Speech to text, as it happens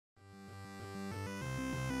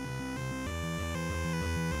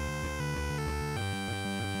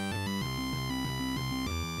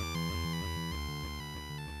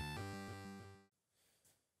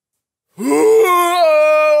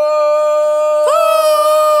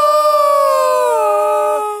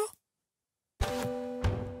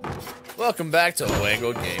Welcome back to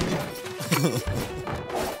Wangle Gaming.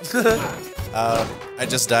 I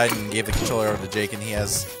just died and gave the controller over to Jake, and he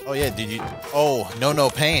has. Oh yeah, did you? Oh, no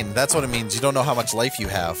pain. That's what it means. You don't know how much life you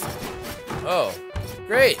have. Oh,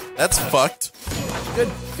 great. That's fucked. Good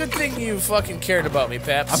thing you fucking cared about me,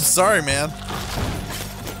 Paps. I'm sorry, man.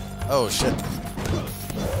 Oh shit.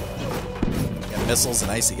 Got missiles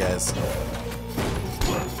and icy guys.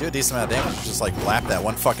 Do a decent amount of damage. Just like lap that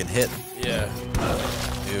one fucking hit. Yeah.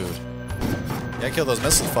 Dude. Yeah, kill those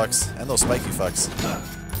missile fucks and those spiky fucks.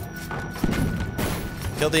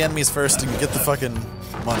 Kill the enemies first and get the fucking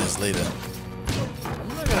monies later. I'm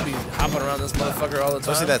not gonna be hopping around this motherfucker all the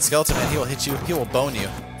time. Especially that skeleton man, he will hit you, he will bone you.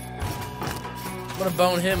 I'm gonna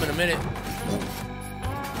bone him in a minute.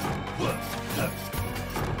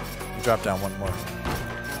 You drop down one more.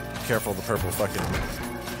 Be careful of the purple fucking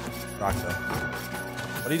rock though.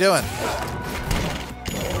 What are you doing?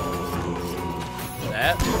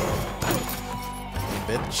 That?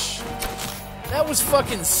 Bitch. That was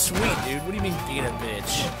fucking sweet, dude. What do you mean being a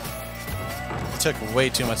bitch? It took way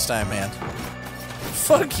too much time, man.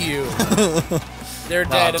 Fuck you. They're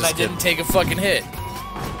dead and I didn't take a fucking hit.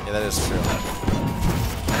 Yeah, that is true.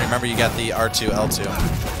 And remember, you got the R2, L2.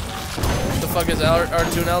 What the fuck does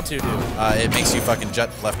R2 and L2 do? It makes you fucking jet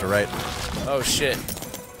left or right. Oh shit.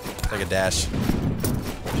 It's like a dash.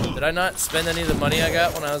 Did I not spend any of the money I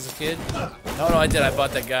got when I was a kid? No, I did. I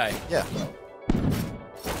bought that guy. Yeah.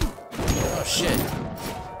 Oh shit.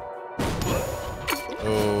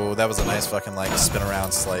 Oh, that was a nice fucking like spin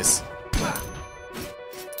around slice. I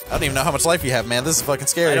don't even know how much life you have, man. This is fucking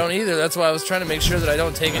scary. I don't either. That's why I was trying to make sure that I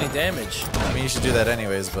don't take any damage. I mean, you should do that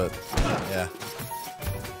anyways, but yeah.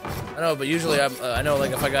 I know, but usually I know,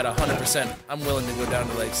 like, if I got 100%, I'm willing to go down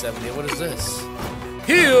to like 70. What is this?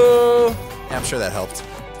 Heal! Yeah, I'm sure that helped.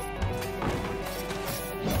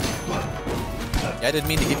 Yeah, I didn't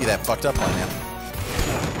mean to give you that fucked up one, man.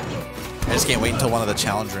 I just can't wait until one of the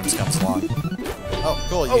challenge rooms comes along. Oh,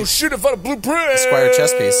 cool. Oh shit, I found a blueprint! Squire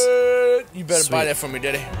chess piece. You better buy that for me,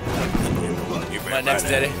 daddy. My next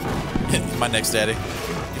daddy. My next daddy.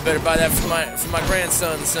 You better buy that for my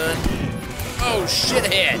grandson, son. Oh,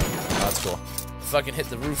 shithead! Oh, that's cool. Fucking hit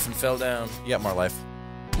the roof and fell down. You got more life.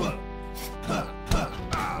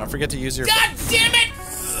 Don't forget to use your. God damn it!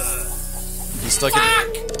 You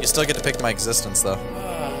still get to pick my existence though.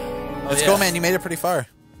 It's cool, man. You made it pretty far.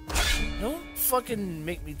 Don't fucking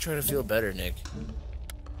make me try to feel better, Nick.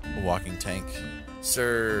 A walking tank.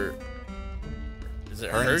 Sir. Is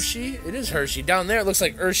it Burns? Hershey? It is Hershey. Down there it looks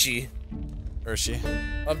like Hershey. Hershey.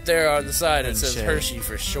 Up there on the side it says Shea. Hershey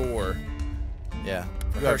for sure. Yeah.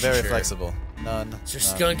 You are Hershey very shirt. flexible. None. Sir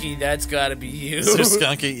Skunky, that's gotta be you. Sir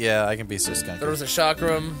Skunky? Yeah, I can be Sir Skunky. There was a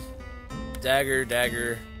chakram.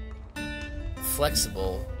 Dagger.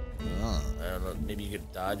 Flexible. Oh. I don't know, maybe you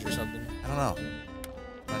could dodge or something? I don't know.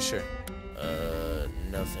 Not sure.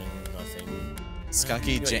 Nothing.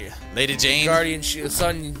 Skunky, Lady Jane. Guardian shield.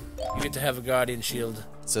 Son, you get to have a guardian shield.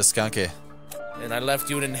 Sir Skunky. And I left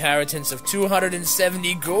you an inheritance of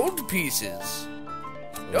 270 gold pieces.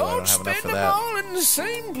 Ooh, Don't I don't have enough spend for them that. all in the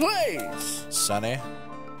same place. Sonny.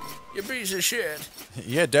 You piece of shit.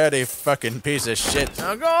 You dirty fucking piece of shit.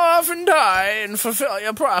 Now go off and die and fulfill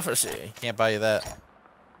your prophecy. Can't buy you that.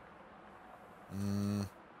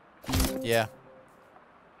 Yeah.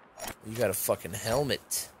 You got a fucking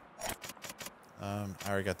helmet. I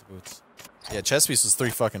already got the boots. Yeah, chest piece was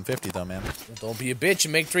 $3.50 though, man. Don't be a bitch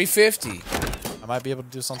and make 350. I might be able to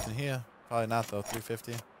do something here. Probably not though.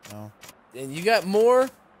 $3.50. No. And you got more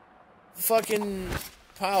fucking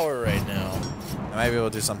power right now. I might be able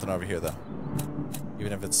to do something over here though.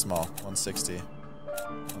 Even if it's small. 160.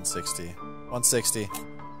 160. 160.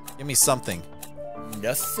 Give me something.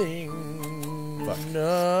 Nothing. Fuck.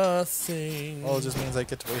 Nothing. Well, it just means I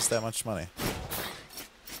get to waste that much money.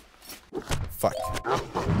 Fuck.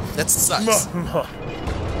 That sucks.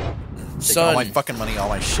 Take all my fucking money, all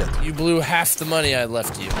my shit. You blew half the money I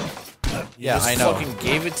left you. Yeah, just I know. Fucking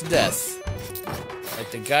gave it to death.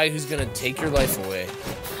 Like the guy who's gonna take your life away.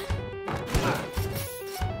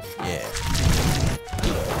 Yeah.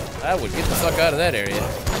 I would get the fuck out of that area.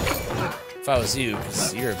 If I was you,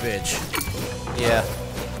 because you're a bitch. Yeah.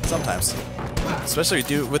 Sometimes. Especially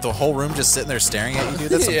dude with the whole room just sitting there staring at you, dude.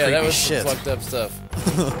 That's some yeah, creepy that was shit. some fucked up stuff.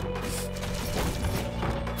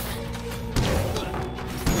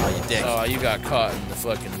 Oh, you dick. Oh, you got caught in the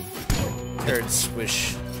fucking turd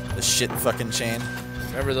swish. The shit fucking chain.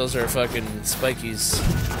 Remember, those are fucking spikies.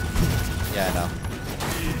 Yeah, I know.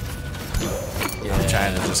 Yeah. I'm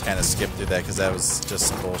trying to just kind of skip through that because that was just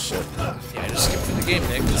some bullshit. Yeah, just skip through the game,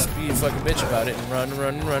 Nick. Just be a fucking bitch about it and run,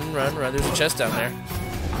 run, run, run, run. There's a chest down there.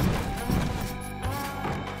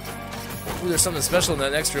 Ooh, there's something special in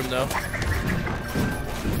that next room, though.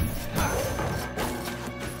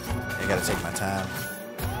 I gotta take my time.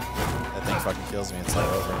 That thing fucking kills me. It's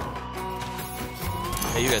not over.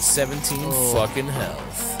 Hey, you got 17 fucking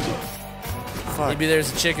health. Fuck. Maybe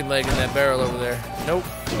there's a chicken leg in that barrel over there. Nope.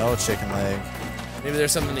 No chicken leg. Maybe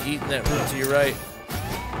there's something to eat in that room to your right.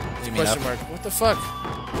 You mean Question up? mark. What the fuck?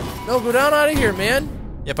 No, go down out of here, man.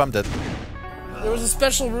 Yep, I'm dead. There was a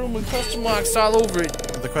special room with question marks all over it.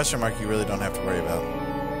 The question mark you really don't have to worry about.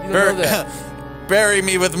 You don't know that. Bury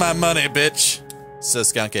me with my money, bitch.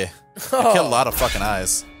 Says Skunky. I killed a lot of fucking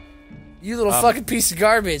eyes. You little fucking piece of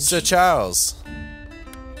garbage. Sir Charles.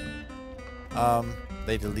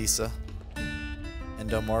 Lady Lisa.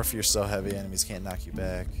 Endomorph, you're so heavy, enemies can't knock you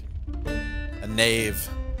back. A knave.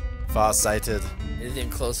 Far-sighted. Anything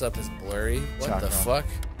close up is blurry. What Chakra. the fuck?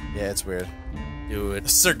 Yeah, it's weird. Do it.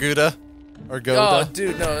 Sir Gouda. Or Oh, Goda.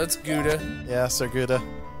 dude, no, that's Gouda. Yeah, Sir Gouda.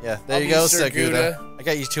 Yeah, there I'll you be go, Sir Sir Gouda. Gouda. I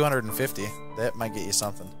got you 250. That might get you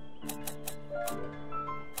something.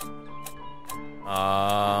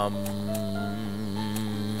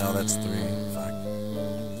 No, that's 3. Fuck.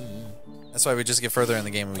 That's why we just get further in the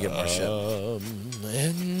game and we get more shit.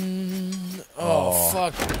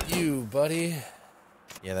 Fuck you, buddy.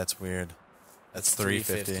 Yeah, that's weird. That's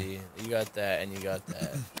 350. You got that, and you got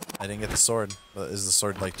that. I didn't get the sword. But is the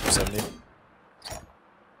sword like 270?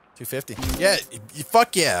 250. Yeah,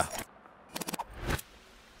 fuck yeah.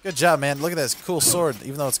 Good job, man. Look at that cool sword,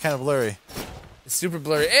 even though it's kind of blurry. It's super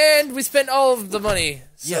blurry, and we spent all of the money.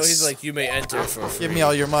 So Yes. he's like, you may enter for free. Give me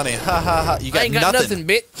all your money. Ha ha ha. You got, I ain't got nothing,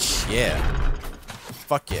 bitch. Yeah.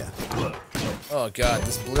 Fuck yeah. Oh god,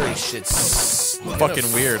 this blurry shit's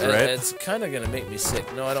Fucking weird, right? It's kind of gonna make me sick.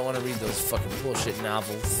 No, I don't want to read those fucking bullshit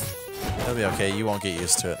novels. That'll be okay. You won't get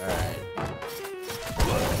used to it. Alright.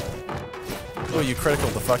 Oh, you critical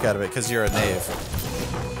the fuck out of it because you're a knave.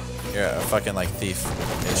 You're a fucking like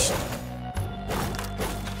thief-ish.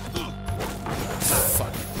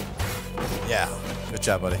 Fuck. Yeah. Good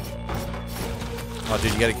job, buddy. Oh,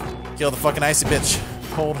 dude, you gotta kill the fucking icy bitch.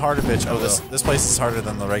 Cold-hearted bitch. Oh, this place is harder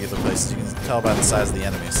than the regular places. You can tell by the size of the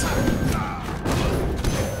enemies.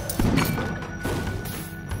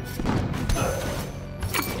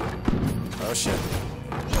 Oh shit.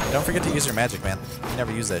 Don't forget to use your magic, man. You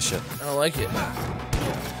never use that shit. I don't like it.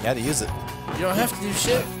 You gotta use it. You don't have to do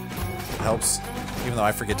shit. It helps. Even though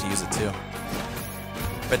I forget to use it too.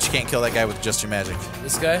 Bet you can't kill that guy with just your magic.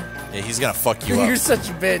 This guy? Yeah, he's gonna fuck you up. You're such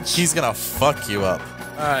a bitch. He's gonna fuck you up.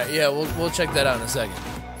 Alright, yeah, we'll check that out in a second.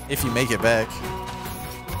 If you make it back.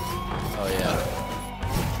 Oh yeah.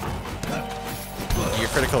 Your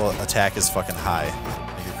critical attack is fucking high.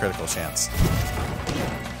 Like your critical chance.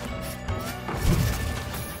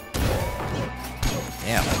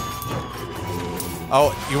 Damn.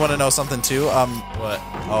 Oh, you want to know something too? What?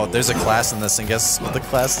 Oh, there's a class in this, and guess what the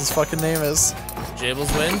class's fucking name is?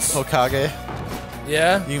 Jables wins? Hokage.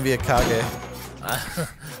 Yeah? You can be a Kage.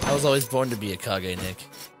 I was always born to be a Kage, Nick.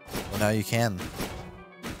 Well, now you can.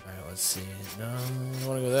 Alright, let's see. No, I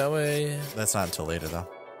want to go that way. That's not until later, though.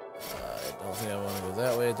 I don't think I want to go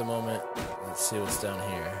that way at the moment. Let's see what's down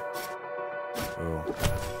here. Ooh.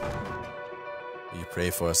 You pray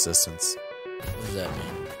for assistance. What does that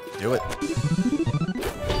mean? Do it.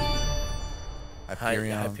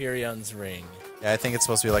 Hyperion. Hyperion's ring. Yeah, I think it's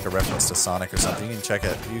supposed to be like a reference to Sonic or something. You can check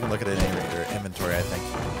it. You can look at it in your inventory, I think.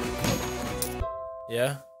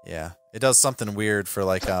 Yeah? Yeah. It does something weird for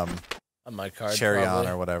like On my card, Cherion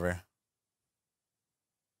probably. or whatever.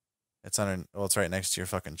 It's under. Well, it's right next to your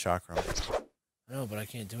fucking chakra. No, but I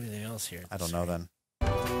can't do anything else here. I don't know then.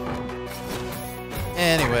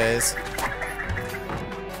 Anyways,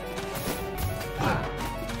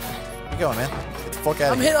 where you going, man? Get the fuck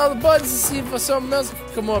out I'm of here. hitting all the buttons to see if something else can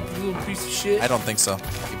come up, you little piece of shit. I don't think so.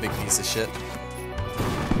 You big piece of shit.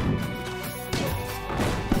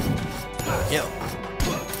 Kill.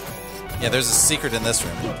 Yeah, there's a secret in this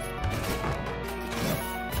room.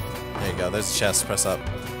 There you go. There's a chest. Press up.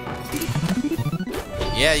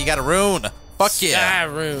 Yeah, you got a rune. Fuck yeah. Sky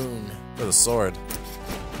rune. For the sword.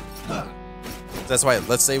 That's why,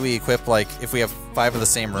 let's say we equip, like, if we have 5 of the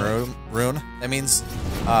same rune, that means,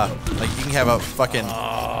 like, you can have a fucking,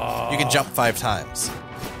 you can jump 5 times.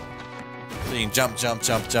 So you can jump,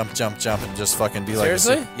 and just fucking be like,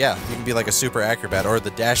 Seriously? Yeah, you can be like a super acrobat, or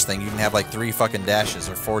the dash thing, you can have like 3 fucking dashes,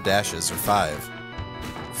 or 4 dashes, or 5.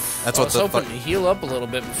 That's I what was the hoping to heal up a little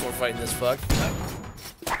bit before fighting this fuck.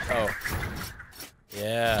 Oh.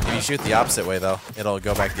 Yeah. If you shoot the opposite way, though, it'll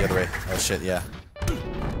go back the other way. Oh, shit, yeah.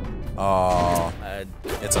 Oh.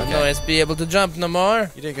 It's okay. No, be able to jump no more.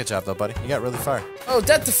 You did a good job, though, buddy. You got really far. Oh,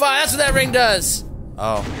 death to fire. That's what that ring does.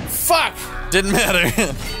 Oh. Fuck. Didn't matter.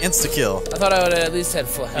 Insta-kill. I thought I would have at least had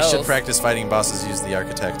full health. You should practice fighting bosses. Use the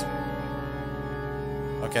architect.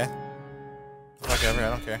 Okay. Fuck ever. I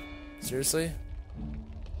don't care. Seriously?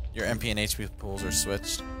 Your MP and HP pools are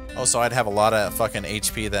switched. Oh, so I'd have a lot of fucking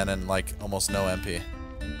HP then and, like, almost no MP.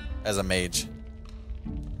 As a mage.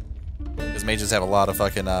 Because mages have a lot of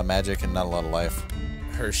fucking magic and not a lot of life.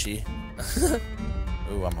 Hershey.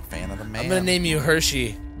 Ooh, I'm a fan of the man. I'm gonna name you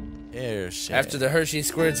Hershey. Hershey. After the Hershey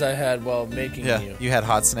squirts I had while making you. Yeah, you had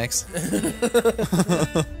hot snakes. It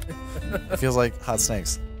feels like hot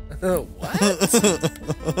snakes. What?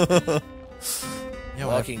 Yeah,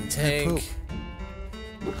 Walking tank.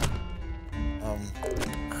 Oh,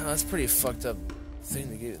 that's a pretty fucked up thing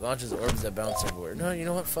to get. Launches orbs that bounce everywhere. No, you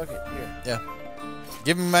know what? Fuck it. Here. yeah.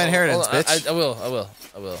 Give me my inheritance, bitch. I will.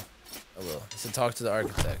 So talk to the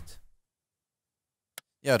architect.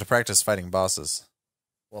 Yeah, to practice fighting bosses.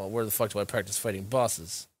 Well, where the fuck do I practice fighting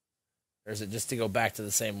bosses? Or is it just to go back to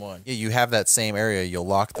the same one? Yeah, you have that same area. You'll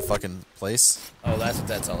lock the fucking place. Oh, that's what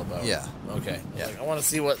that's all about. Yeah. Okay. Yeah. Like, I want to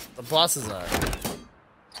see what the bosses are.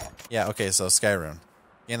 Yeah, okay, so Skyrune.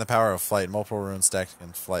 Gain the power of flight. Multiple runes stacked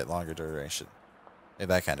in flight longer duration. Hey,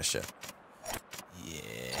 that kind of shit.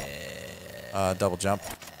 Yeah. Double jump.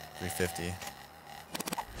 350.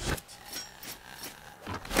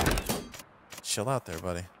 Chill out there,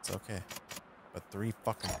 buddy. It's okay. But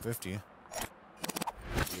 350.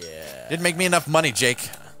 Yeah. Didn't make me enough money, Jake.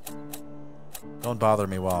 Don't bother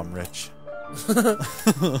me while I'm rich.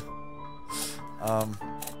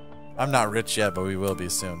 I'm not rich yet, but we will be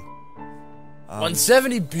soon.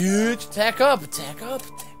 170, bitch. Attack up. Attack up.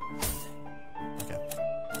 Okay.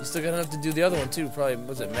 You still got enough to do the other one, too. Probably,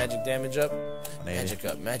 what's it, magic damage up? 180. Magic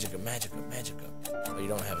up, magic up, magic up, magic up. Oh, you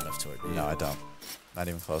don't have enough to it, do you? No, I don't. Not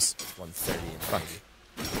even close. 130 and fuck.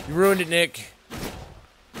 You ruined it, Nick.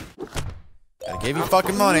 Gotta give you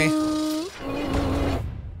fucking money.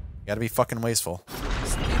 Gotta be fucking wasteful.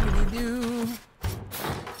 Skibbity-doo.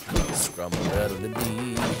 Scrumble out of the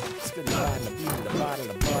bee.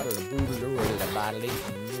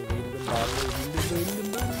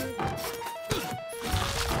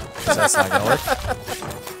 That's not gonna work.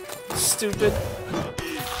 Stupid. I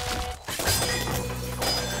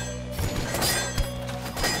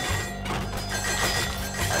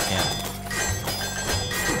can't.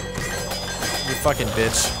 You fucking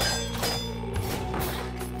bitch.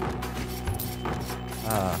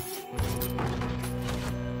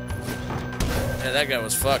 Yeah, that guy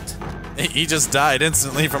was fucked. He just died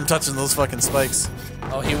instantly from touching those fucking spikes.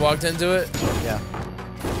 Oh, he walked into it? Yeah.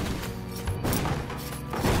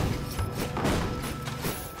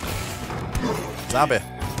 Zombie.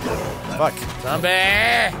 Fuck. Zombie!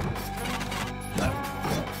 I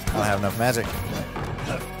don't have enough magic.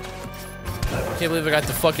 I can't believe I got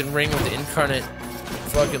the fucking ring with the incarnate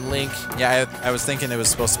fucking Link. Yeah, I was thinking it was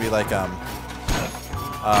supposed to be like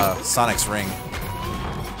Sonic's ring.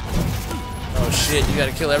 Oh shit, you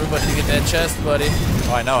gotta kill everybody to get that chest, buddy.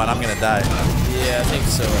 Oh, I know, and I'm gonna die. Yeah, I think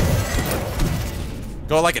so.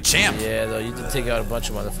 Go like a champ. Yeah, though, you did take out a bunch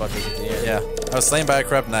of motherfuckers at the end. Yeah, I was slain by a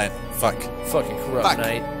corrupt knight. Fuck. Fucking corrupt Fuck.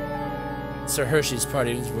 knight. Sir Hershey's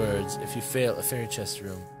parting words. If you fail a fairy chest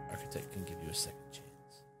room, architect can give you a second chance.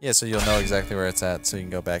 Yeah, so you'll know exactly where it's at, so you can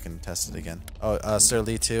go back and test it again. Oh, Sir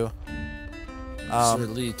Lee 2. Sir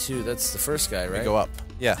Lee 2, that's the first guy, right? We go up.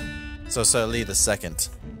 Yeah. So Sir Lee the second.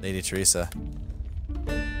 Lady Teresa.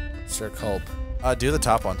 Sir Culp. Do the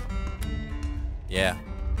top one. Yeah.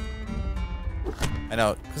 I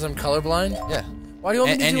know. Because I'm colorblind? Yeah. Why do you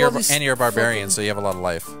want me to do you're all these and you're a barbarian, fucking... so you have a lot of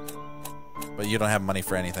life. But you don't have money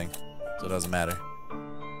for anything, so it doesn't matter.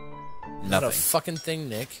 Not Nothing. a fucking thing,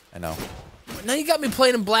 Nick. I know. Now you got me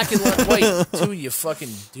playing in black and white, too, you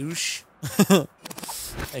fucking douche.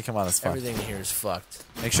 Hey, come on, it's fun. Everything here is fucked.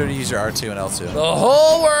 Make sure to use your R2 and L2. The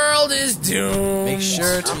whole world is doomed. Make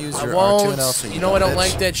sure to use your I won't. R2 and L2. You know I don't bitch.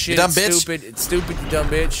 like that shit. You dumb It's bitch. stupid. It's stupid, you dumb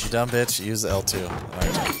bitch. You dumb bitch. Use the L2.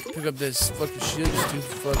 Alright. Pick up this fucking shit, you stupid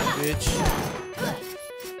fucking bitch.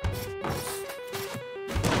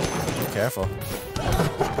 Be careful.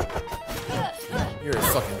 You're a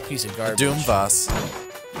fucking piece of garbage. Doom boss.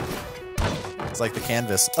 It's like the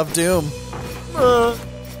canvas of Doom. Oh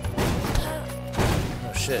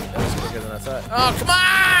shit, that was quicker than I thought. Oh, come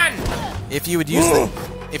on! If you would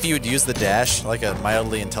use the dash like a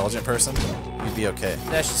mildly intelligent person, you'd be okay.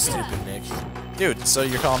 That's just stupid, Nick. Dude, so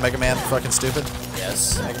you're calling Mega Man fucking stupid?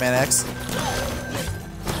 Yes. Mega Man X?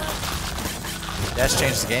 Dash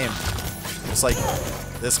changed the game. Just like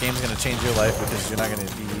this game's gonna change your life because you're not gonna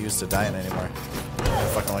be used to dying anymore. You're gonna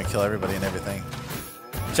fucking want to kill everybody and everything.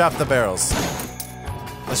 Chop the barrels.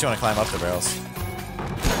 Unless you want to climb up the barrels.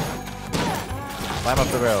 Climb up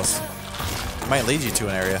the barrels. It might lead you to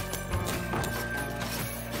an area.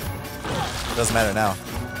 It doesn't matter now.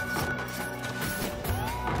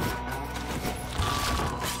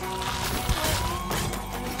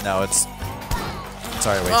 No, it's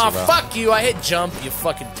already way too low. Oh, fuck you! I hit jump, you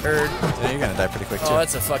fucking turd. Yeah, you're gonna die pretty quick too. Oh,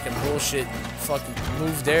 that's a fucking bullshit fucking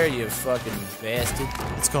move there, you fucking bastard.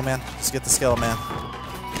 Let's go, man. Just get the skill, man.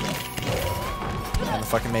 And the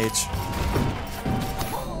fucking mage.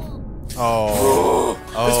 Oh.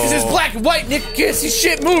 Oh. It's because it's black and white, Nick. Can't see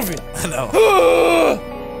shit moving. I know.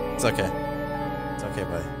 It's okay. It's okay,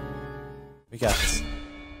 buddy. We got this.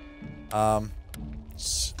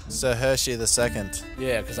 So Hershey the second.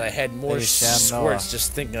 Yeah, because I had more squirts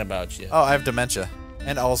just thinking about you. Oh, I have dementia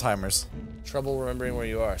and Alzheimer's. Trouble remembering where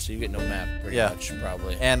you are, so you get no map pretty much,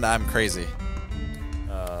 probably. And I'm crazy.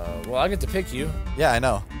 Well, I get to pick you. Yeah, I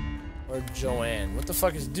know. Or Joanne. What the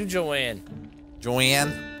fuck is... Do Joanne.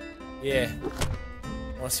 Joanne? Yeah.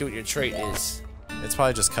 I want to see what your trait is. It's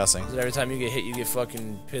probably just cussing. Is it every time you get hit, you get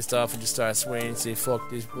fucking pissed off and just start swearing and say, fuck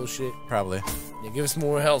this bullshit? Probably. Yeah, give us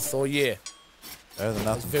more health. Oh, yeah. Better than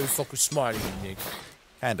nothing. That's very fucking smart of you, Nick.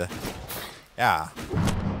 Kinda. Yeah.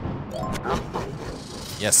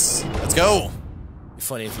 Yes. Let's go! It'd be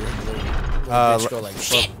funny if you heard the little bitch go like,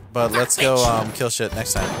 shit! But let's go kill shit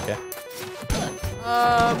next time, okay?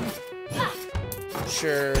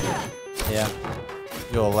 Sure. Yeah.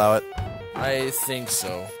 You'll allow it? I think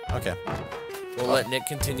so. Okay. We'll let Nick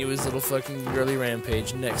continue his little fucking girly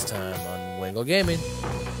rampage next time on Wangle Gaming.